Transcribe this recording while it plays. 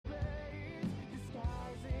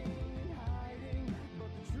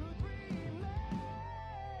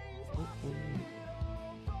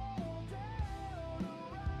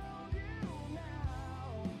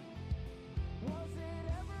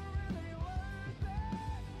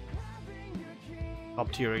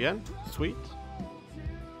Up tier again. Sweet.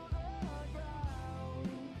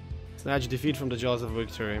 Snatch defeat from the jaws of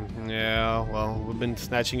victory. Yeah, well, we've been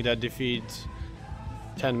snatching that defeat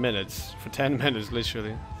 10 minutes. For 10 minutes,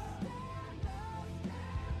 literally.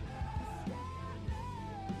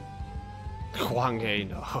 Huang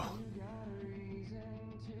no.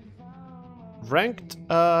 Ranked,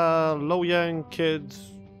 Low Yang Kid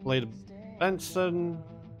played Benson.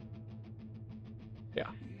 Yeah.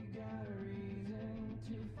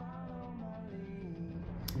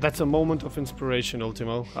 That's a moment of inspiration,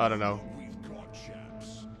 Ultimo. I don't know.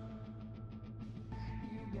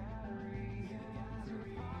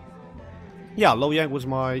 Yeah, Low Yang was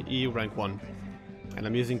my E rank 1. And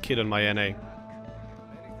I'm using Kid on my NA.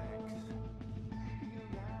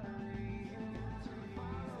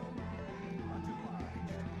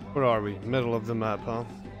 Where are we? Middle of the map, huh?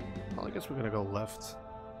 Well, I guess we're gonna go left.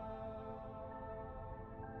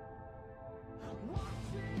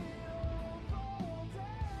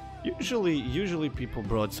 Usually people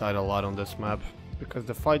broadside a lot on this map because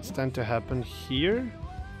the fights tend to happen here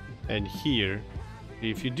and here.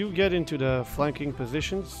 If you do get into the flanking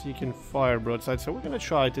positions, you can fire broadside. So we're gonna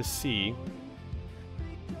try to see.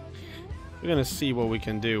 We're gonna see what we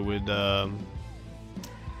can do with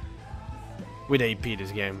AP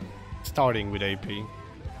this game. Starting with AP.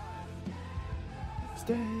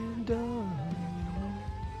 Stand on.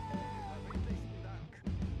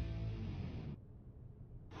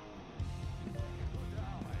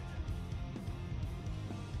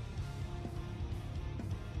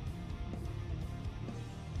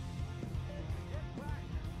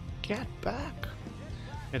 Get back!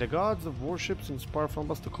 May the gods of warships inspire from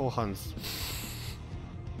us to call Huns.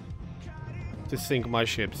 To sink my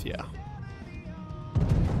ships, yeah.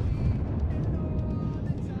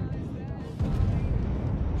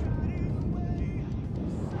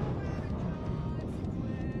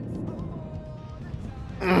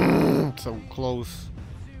 So close.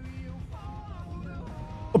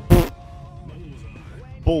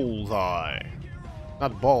 Bullseye.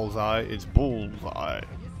 Not bullseye, it's bullseye.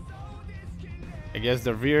 I guess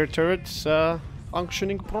the rear turret's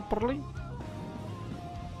functioning properly.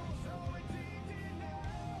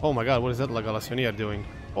 Oh my god, what is that La Galacionia doing?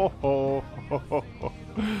 Oh ho, ho, ho, ho.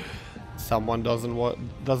 Someone doesn't want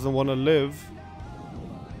to live.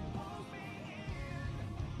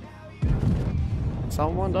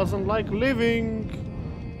 Someone doesn't like living.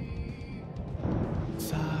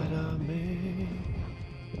 Inside of me.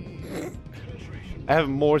 I have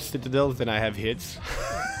more citadels than I have hits.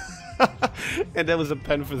 And that was a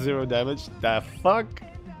pen for 0 damage. The fuck?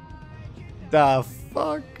 The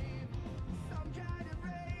fuck?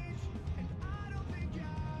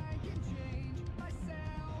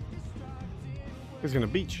 He's gonna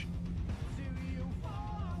beach.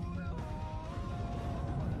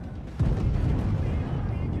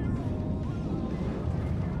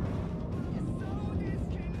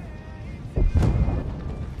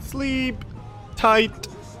 Sleep tight.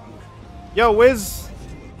 Yo, Wiz.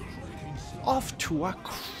 Off to a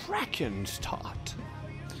cracking start.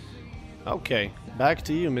 Okay, back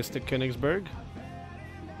to you, Mr. Königsberg.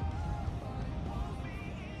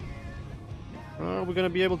 Are we gonna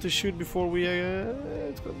be able to shoot before we...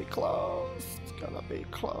 it's gonna be close. It's gonna be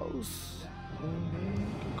close.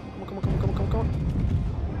 Come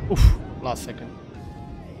on. Oof, last second.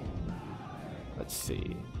 Let's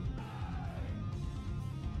see.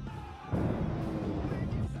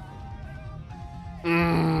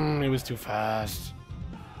 It was too fast.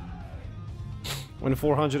 When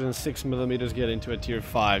 406mm get into a tier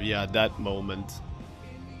 5, yeah, that moment.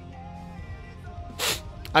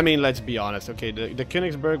 I mean, let's be honest, okay, the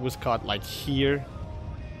Königsberg was caught like here.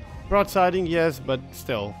 Broadsiding, yes, but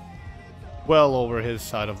still. Well over his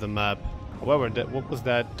side of the map. However, what was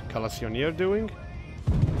that Calacionier doing?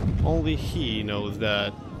 Only he knows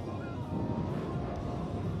that.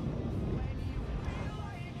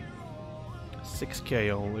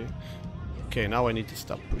 $6K only. Okay, now I need to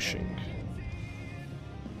stop pushing.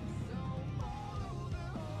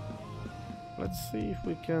 Let's see if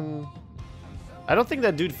we can... I don't think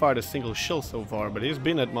that dude fired a single shell so far, but he's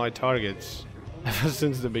been at my targets ever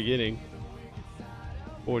since the beginning.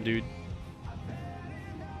 Poor dude.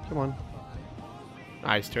 Come on.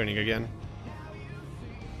 Ah, he's turning again.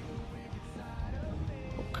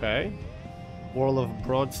 Okay. Whirl of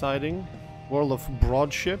broadsiding. Whirl of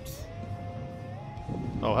broad ships.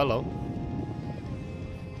 Oh, hello.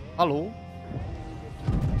 Hello.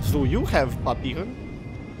 So you have papieren?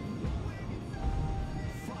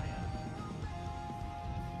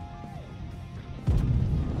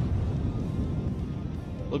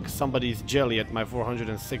 Look, somebody's jelly at my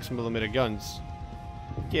 406mm guns.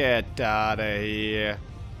 Get out of here.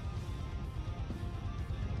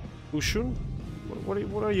 Ushun?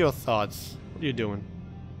 What are your thoughts? What are you doing?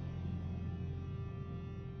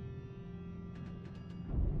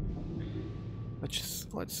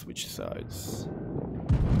 Let's switch sides.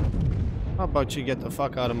 How about you get the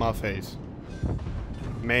fuck out of my face?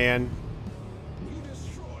 Man.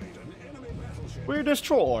 We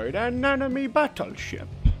destroyed an enemy battleship.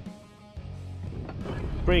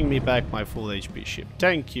 Bring me back my full HP ship.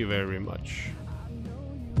 Thank you very much.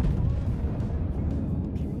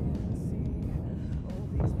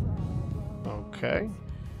 Okay.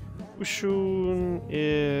 Ushun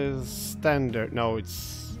is standard. No,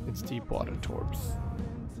 it's deep water torps.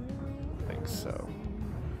 I think so.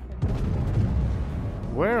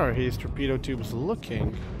 Where are his torpedo tubes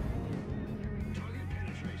looking?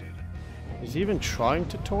 Is he even trying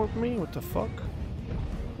to torp me? What the fuck?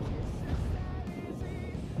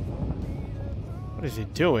 What is he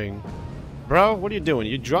doing? Bro, what are you doing?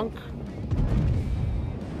 You drunk?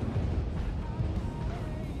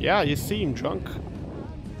 Yeah, you seem drunk.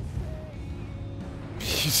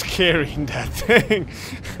 He's carrying that thing.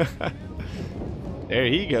 There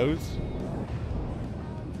he goes.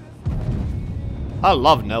 I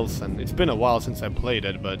love Nelson. It's been a while since I played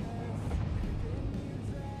it, but...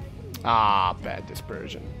 Ah, bad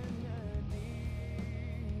dispersion.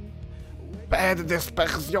 Bad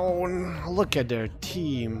dispersion. Look at their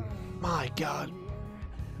team. My god.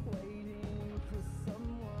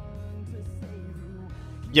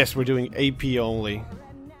 Yes, we're doing AP only.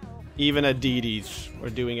 Even at DD's, we're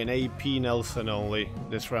doing an AP Nelson only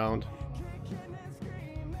this round.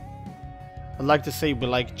 I'd like to say we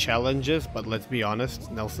like challenges, but let's be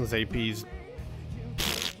honest, Nelson's AP is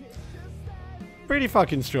pretty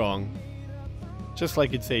fucking strong. Just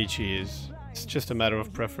like its HE is. It's just a matter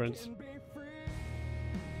of preference.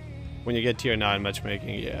 When you get tier 9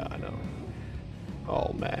 matchmaking, yeah, I know.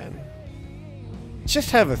 Oh man.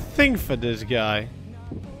 Just have a thing for this guy.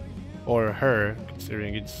 Or her,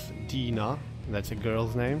 considering it's Dina, and that's a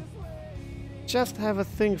girl's name. Just have a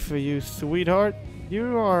thing for you, sweetheart.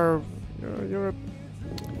 You're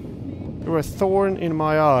a thorn in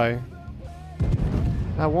my eye.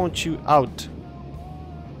 I want you out.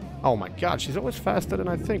 Oh my god, she's always faster than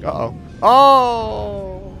I think. Uh-oh.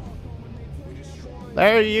 Oh!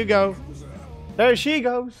 There you go. There she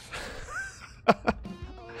goes.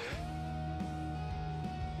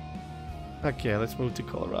 Okay, let's move to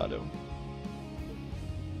Colorado.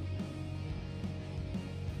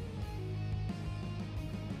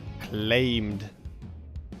 Claimed.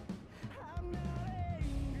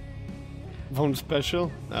 One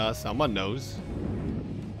special? Someone knows.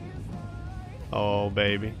 Oh,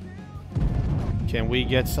 baby. Can we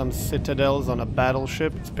get some citadels on a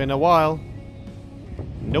battleship? It's been a while.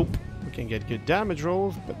 Nope. We can get good damage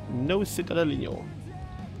rolls, but no citadelino.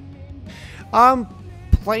 I'm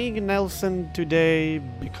playing Nelson today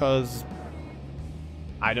because...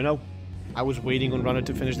 I don't know. I was waiting on Runner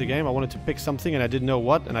to finish the game. I wanted to pick something and I didn't know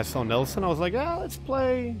what. And I saw Nelson. I was like, ah, let's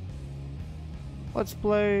play. Let's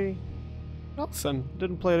play Nelson.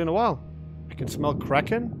 Didn't play it in a while. I can smell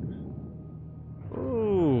Kraken.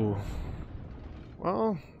 Ooh.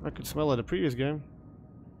 Well, I could smell it the previous game.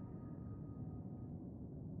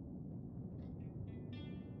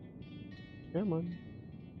 Come on.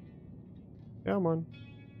 Come on.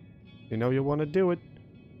 You know you want to do it.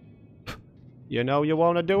 You know you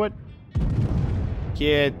want to do it.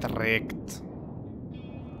 Get wrecked.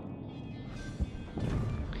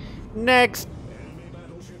 Next.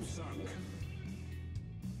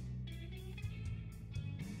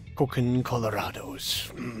 Cooking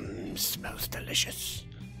Colorados. Smells delicious.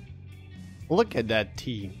 Look at that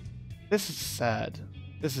team. This is sad.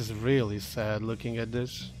 This is really sad looking at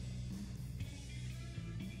this.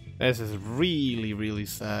 This is really, really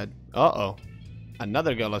sad. Uh-oh.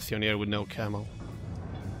 Another Galacioner with no camo.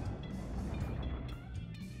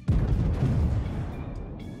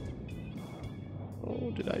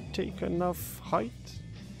 Oh, did I take enough height?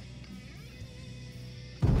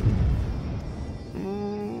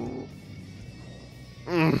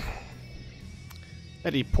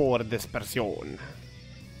 Very poor dispersion.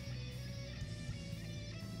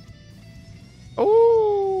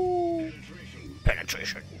 Oh!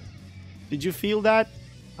 Penetration. Did you feel that?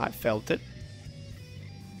 I felt it.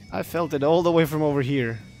 I felt it all the way from over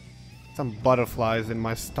here. Some butterflies in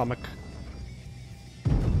my stomach.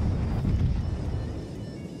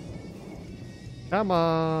 Come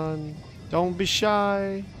on. Don't be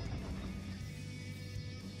shy.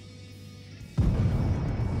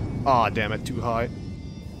 Aw, damn it, too high.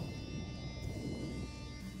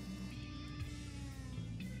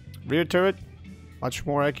 Rear turret. Much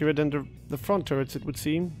more accurate than the front turrets, it would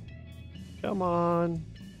seem. Come on.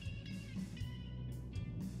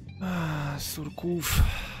 Surkuf.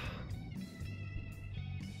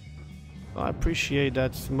 I appreciate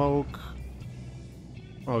that smoke.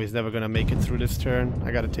 Oh, he's never gonna make it through this turn.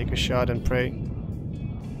 I gotta take a shot and pray.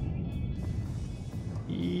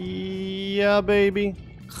 Yeah, baby.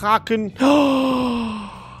 Haken.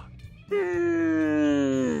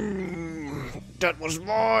 That was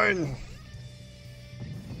mine.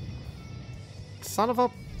 Son of a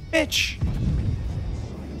bitch.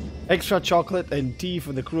 Extra chocolate and tea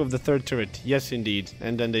for the crew of the third turret. Yes, indeed.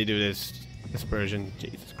 And then they do this dispersion.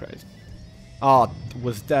 Jesus Christ. Oh,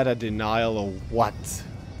 was that a denial or what?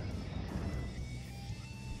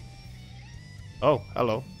 Oh,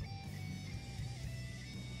 hello.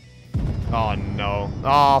 Oh no.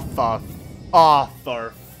 Oh,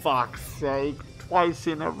 for fuck's sake. Twice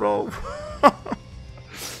in a row.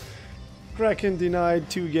 Kraken denied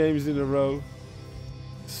 2 games in a row.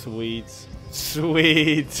 Sweet.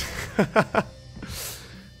 Sweet.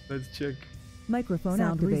 Let's check. Microphone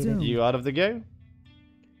sound activated. You out of the game?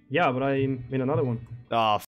 Yeah, but I'm in another one. Oh,